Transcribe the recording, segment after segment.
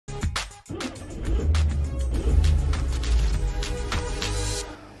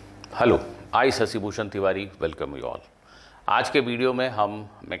Hello, I Shashi Bhushan Tiwari welcome you all. आज के video में हम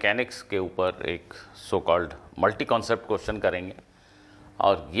मैकेनिक्स के ऊपर एक so called multi concept question करेंगे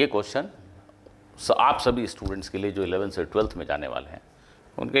और ये क्वेश्चन आप सभी स्टूडेंट्स के लिए जो 11th से 12th में जाने वाले हैं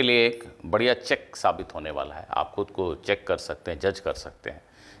उनके लिए एक बढ़िया चेक साबित होने वाला है। आप खुद को चेक कर सकते हैं, जज कर सकते हैं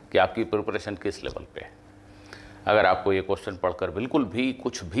कि आपकी प्रिपरेशन किस लेवल पे है। अगर आपको ये क्वेश्चन पढ़कर बिल्कुल भी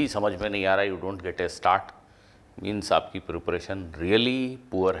कुछ भी समझ में नहीं आ रहा, you don't get A start, means आपकी प्रिपरेशन रियली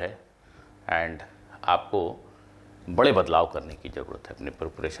पुअर है एंड आपको बड़े बदलाव करने की ज़रूरत है अपने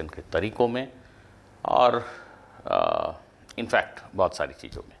प्रिपरेशन के तरीक़ों में और इनफैक्ट बहुत सारी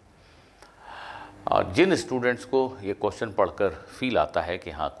चीज़ों में। और जिन स्टूडेंट्स को ये क्वेश्चन पढ़कर फील आता है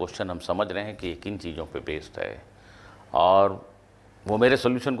कि हाँ क्वेश्चन हम समझ रहे हैं कि ये किन चीज़ों पे बेस्ड है और वो मेरे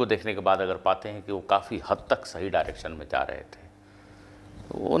सॉल्यूशन को देखने के बाद अगर पाते हैं कि वो काफ़ी हद तक सही डायरेक्शन में जा रहे थे,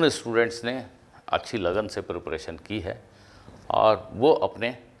 तो उन स्टूडेंट्स ने अच्छी लगन से प्रिपरेशन की है और वो अपने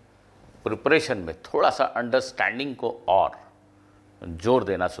प्रिपरेशन में थोड़ा सा अंडरस्टैंडिंग को और जोर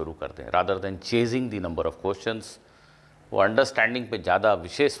देना शुरू कर दें rather than chasing the number of questions. वो अंडरस्टैंडिंग पे ज़्यादा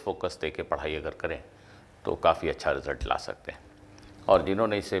विशेष फोकस दे के पढ़ाई अगर करें तो काफ़ी अच्छा रिजल्ट ला सकते हैं और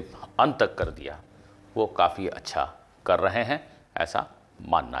जिन्होंने इसे अंत तक कर दिया वो काफ़ी अच्छा कर रहे हैं, ऐसा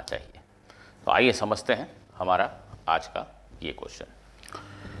मानना चाहिए। तो आइए समझते हैं हमारा आज का ये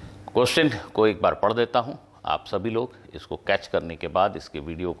क्वेश्चन को एक बार पढ़ देता हूँ। आप सभी लोग इसको कैच करने के बाद इसके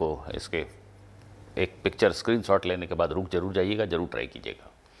वीडियो को इसके एक पिक्चर स्क्रीनशॉट लेने के बाद रुक जरूर जाइएगा, जरूर ट्राई कीजिएगा।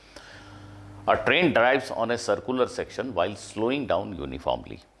 अ train drives on a circular section while slowing down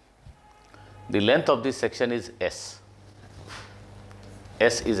uniformly. The length of this section is s.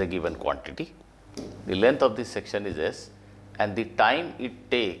 S is a given quantity. The length of this section is s and the time it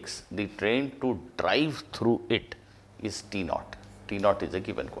takes the train to drive through it is t0. T0 is a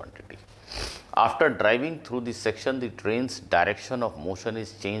given quantity. After driving through this section, the train's direction of motion is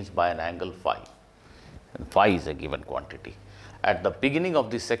changed by an angle phi. And phi is a given quantity. At the beginning of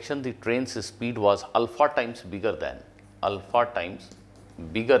this section, the train's speed was alpha times bigger than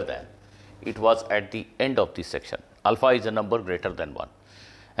it was at the end of this section. Alpha is a number greater than 1.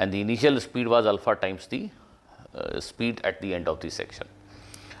 And the initial speed was alpha times the speed at the end of this section.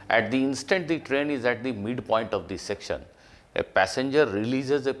 At the instant the train is at the midpoint of this section, a passenger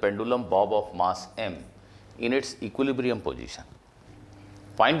releases a pendulum bob of mass m in its equilibrium position.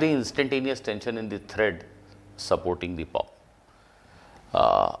 Find the instantaneous tension in the thread supporting the bob.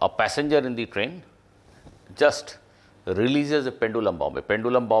 A passenger in the train just releases a pendulum bob. A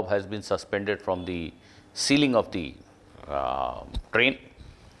pendulum bob has been suspended from the ceiling of the train,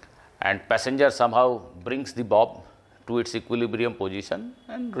 and passenger somehow brings the bob to its equilibrium position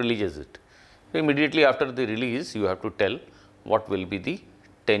and releases it. Immediately after the release, you have to tell what will be the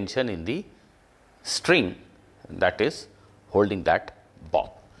tension in the string that is holding that bob.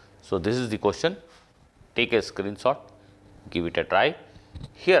 So this is the question. Take a screenshot, give it a try.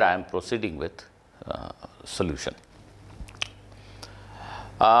 Here I am proceeding with solution.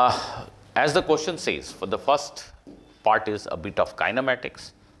 As the question says, for the first part is a bit of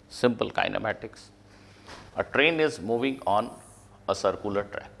kinematics, simple kinematics. A train is moving on a circular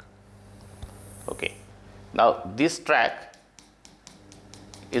track. Okay. Now this track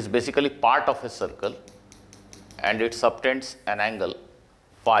is basically part of a circle and it subtends an angle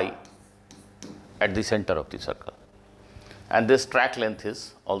phi at the center of the circle, and this track length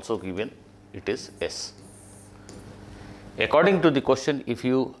is also given, it is s. According to the question, if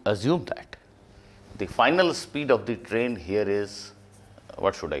you assume that the final speed of the train here is,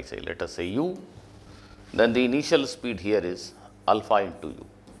 what should I say, let us say u, then the initial speed here is alpha into u.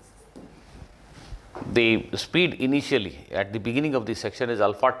 The speed initially at the beginning of this section is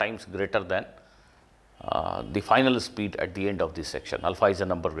alpha times greater than the final speed at the end of this section. Alpha is a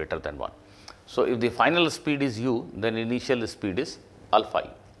number greater than 1. So if the final speed is u, then initial speed is alpha u.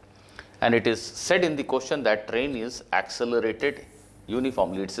 And it is said in the question that train is accelerated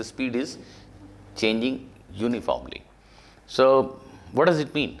uniformly. Its speed is changing uniformly. So what does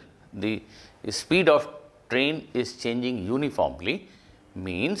it mean? The speed of train is changing uniformly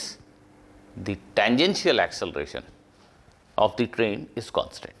means the tangential acceleration of the train is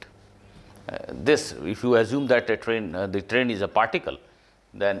constant. This, if you assume that the train is a particle,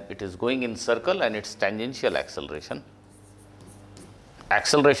 then it is going in circle and its tangential acceleration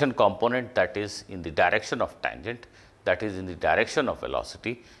component that is in the direction of tangent, that is in the direction of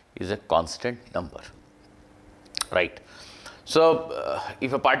velocity, is a constant number, right? So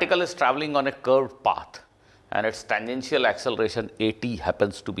if a particle is traveling on a curved path and its tangential acceleration at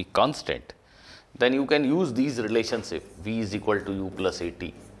happens to be constant, then you can use these relationship v is equal to u plus at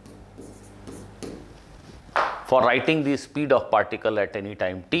For writing the speed of particle at any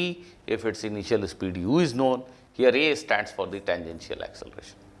time t, if its initial speed u is known, here a stands for the tangential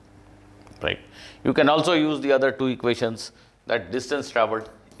acceleration. Right. You can also use the other two equations, that distance traveled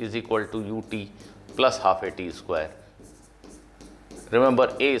is equal to ut plus half a t square.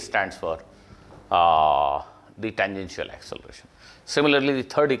 Remember, a stands for the tangential acceleration. Similarly, the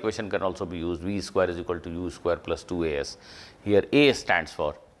third equation can also be used, v square is equal to u square plus 2as. Here a stands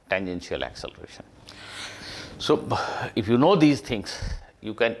for tangential acceleration. So, if you know these things,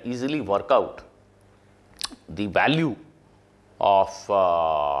 you can easily work out the value of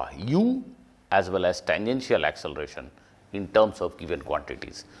u as well as tangential acceleration in terms of given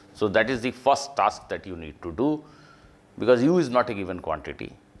quantities. So, that is the first task that you need to do, because u is not a given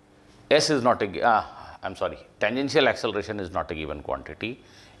quantity, s is not a tangential acceleration is not a given quantity,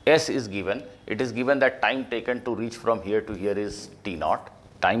 s is given. It is given that time taken to reach from here to here is t naught,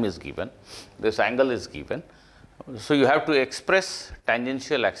 time is given, this angle is given. So, you have to express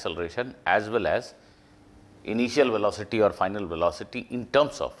tangential acceleration as well as initial velocity or final velocity in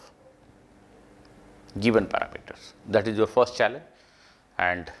terms of given parameters. That is your first challenge,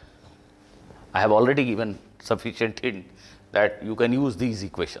 and I have already given sufficient hint that you can use these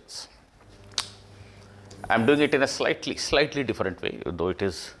equations. I am doing it in a slightly different way, though it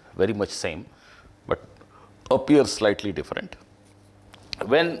is very much same, but appears slightly different.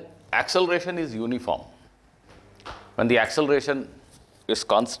 When acceleration is uniform, when the acceleration is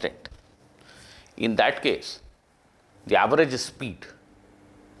constant, in that case, the average speed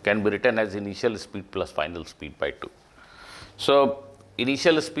can be written as initial speed plus final speed by 2. So,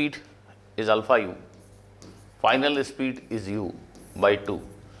 initial speed is alpha u, final speed is u by 2.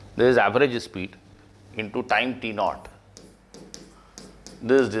 This is average speed into time t naught,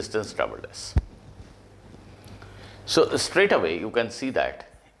 this is distance traveled s. So, straight away you can see that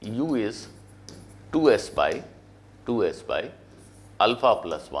u is 2s by alpha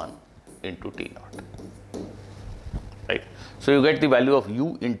plus 1 into t naught, right. So, you get the value of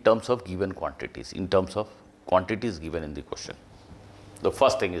u in terms of given quantities, in terms of quantities given in the question. The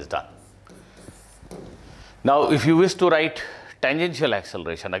first thing is done. Now, if you wish to write tangential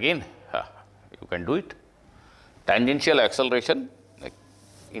acceleration, again you can do it. Tangential acceleration, like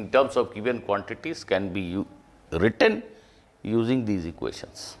in terms of given quantities, can be written using these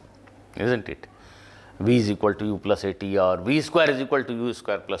equations, isn't it? V is equal to u plus at, or v square is equal to u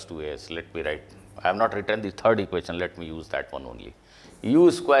square plus 2as. Let me write, I have not written the third equation, let me use that one only.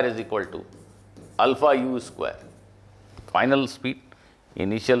 U square is equal to alpha u square, final speed,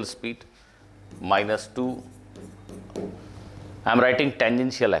 initial speed, minus 2. I am writing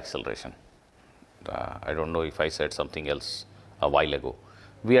tangential acceleration. I don't know if I said something else a while ago.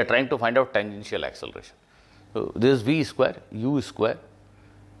 We are trying to find out tangential acceleration. So, this is v square, u square.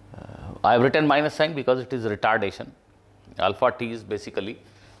 I have written minus sign because it is retardation. Alpha t is basically,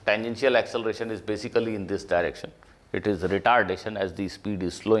 tangential acceleration is basically in this direction. It is retardation as the speed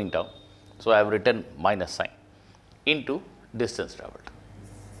is slowing down. So, I have written minus sign into distance traveled,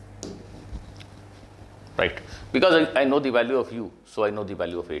 right. Because I know the value of u, so I know the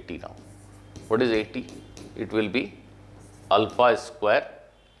value of at now. What is at? It will be alpha square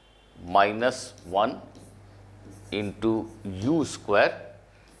minus 1 into u square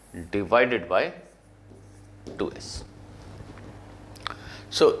divided by 2s.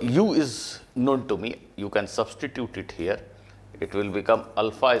 So, u is known to me, you can substitute it here. It will become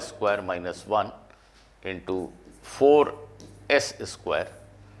alpha square minus 1 into 4s square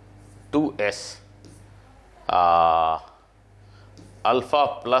 2s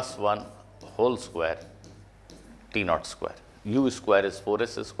alpha plus 1 whole square t naught square. U square is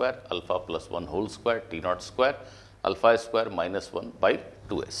 4s square, alpha plus 1 whole square t naught square, alpha square minus 1 by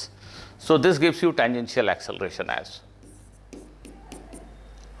 2s. So, this gives you tangential acceleration as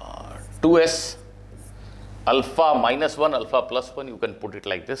 2s alpha minus 1 alpha plus 1, you can put it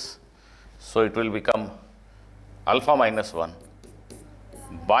like this. So, it will become alpha minus 1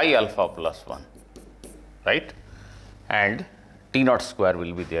 by alpha plus 1, right, and t naught square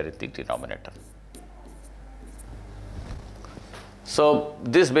will be there in the denominator. So,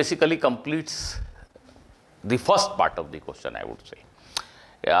 this basically completes the first part of the question, I would say.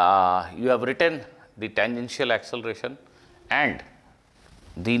 You have written the tangential acceleration and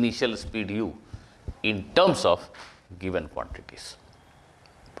the initial speed u in terms of given quantities,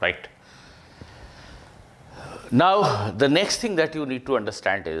 right. Now, the next thing that you need to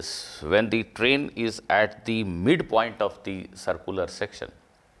understand is when the train is at the midpoint of the circular section,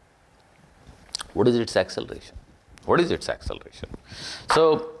 what is its acceleration? What is its acceleration?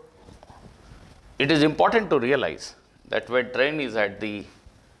 So, it is important to realize that when train is at the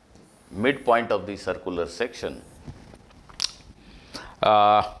midpoint of the circular section,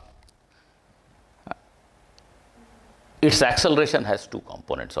 its acceleration has two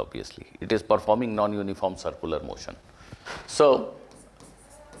components obviously. It is performing non-uniform circular motion. So,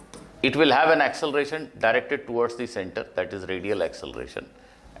 it will have an acceleration directed towards the center, that is radial acceleration,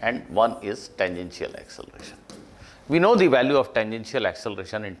 and one is tangential acceleration. We know the value of tangential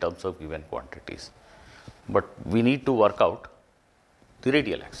acceleration in terms of given quantities, but we need to work out the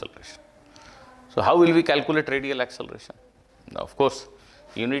radial acceleration. So, how will we calculate radial acceleration? Now, of course,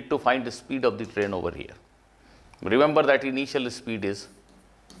 you need to find the speed of the train over here. Remember that initial speed is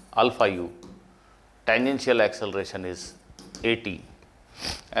alpha u, tangential acceleration is at,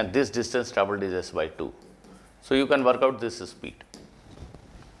 and this distance traveled is s by 2. So, you can work out this speed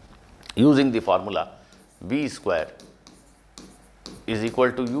using the formula v square is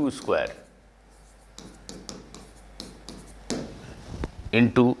equal to u square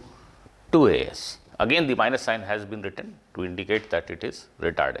into 2as. Again, the minus sign has been written to indicate that it is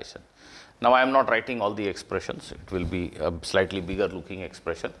retardation. Now, I am not writing all the expressions, it will be a slightly bigger looking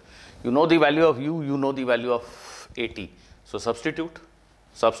expression. You know the value of u, you know the value of at. So,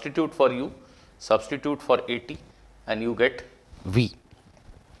 substitute for u, substitute for at, and you get v.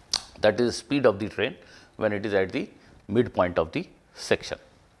 That is speed of the train when it is at the midpoint of the section.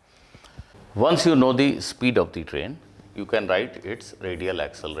 Once you know the speed of the train, you can write its radial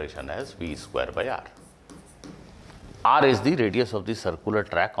acceleration as v square by r. R is the radius of the circular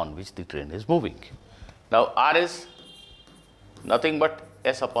track on which the train is moving. Now, r is nothing but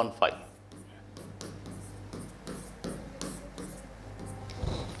s upon phi.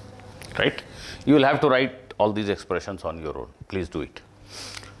 Right? You will have to write all these expressions on your own. Please do it.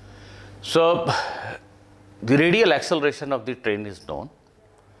 So, the radial acceleration of the train is known.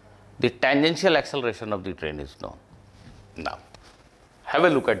 The tangential acceleration of the train is known. Now, have a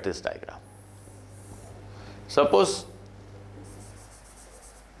look at this diagram. Suppose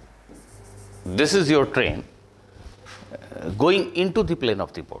this is your train going into the plane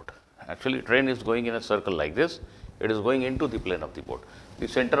of the board. Actually, train is going in a circle like this. It is going into the plane of the board. The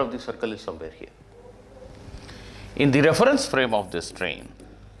center of the circle is somewhere here. In the reference frame of this train,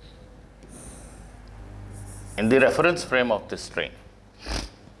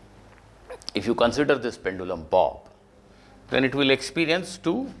 if you consider this pendulum bob, then it will experience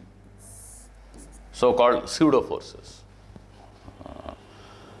two so-called pseudo forces.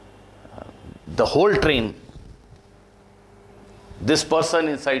 The whole train, this person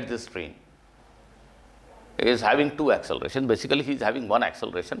inside this train is having two accelerations. Basically, he is having one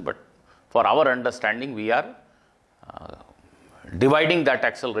acceleration, but for our understanding, we are dividing that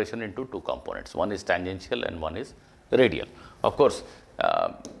acceleration into two components. One is tangential and one is radial. Of course,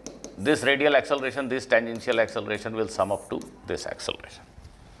 this radial acceleration, this tangential acceleration will sum up to this acceleration.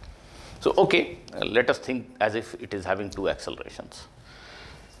 So, okay, let us think as if it is having two accelerations.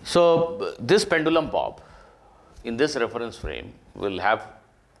 So, this pendulum bob in this reference frame will have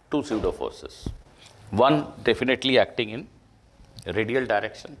two pseudo forces. One definitely acting in radial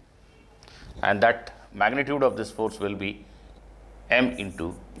direction, and that magnitude of this force will be m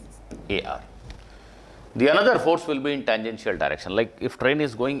into ar. The another force will be in tangential direction. Like if train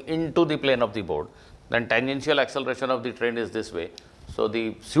is going into the plane of the board, then tangential acceleration of the train is this way. So,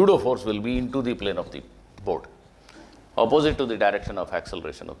 the pseudo force will be into the plane of the board, opposite to the direction of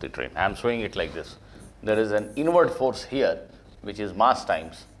acceleration of the train. I am showing it like this. There is an inward force here, which is mass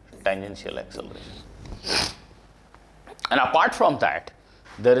times tangential acceleration. And apart from that,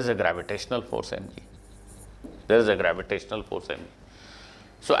 there is a gravitational force mg.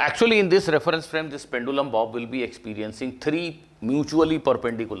 So, actually in this reference frame, this pendulum bob will be experiencing three mutually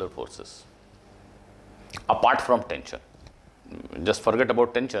perpendicular forces apart from tension. Just forget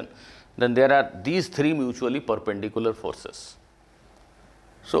about tension. Then there are these three mutually perpendicular forces.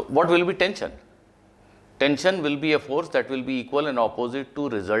 So, what will be tension? Tension will be a force that will be equal and opposite to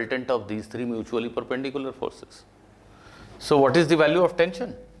resultant of these three mutually perpendicular forces. So, what is the value of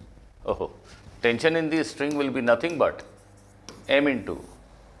tension? Oh, tension in the string will be nothing but m into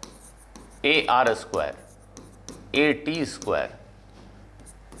ar square, at square,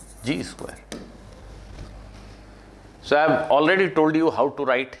 g square. So, I have already told you how to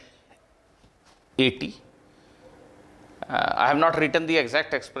write at. I have not written the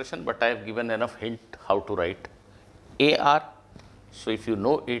exact expression, but I have given enough hint how to write ar. So, if you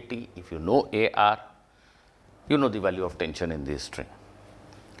know at, if you know ar, you know the value of tension in this string.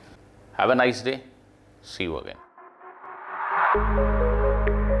 Have a nice day. See you again.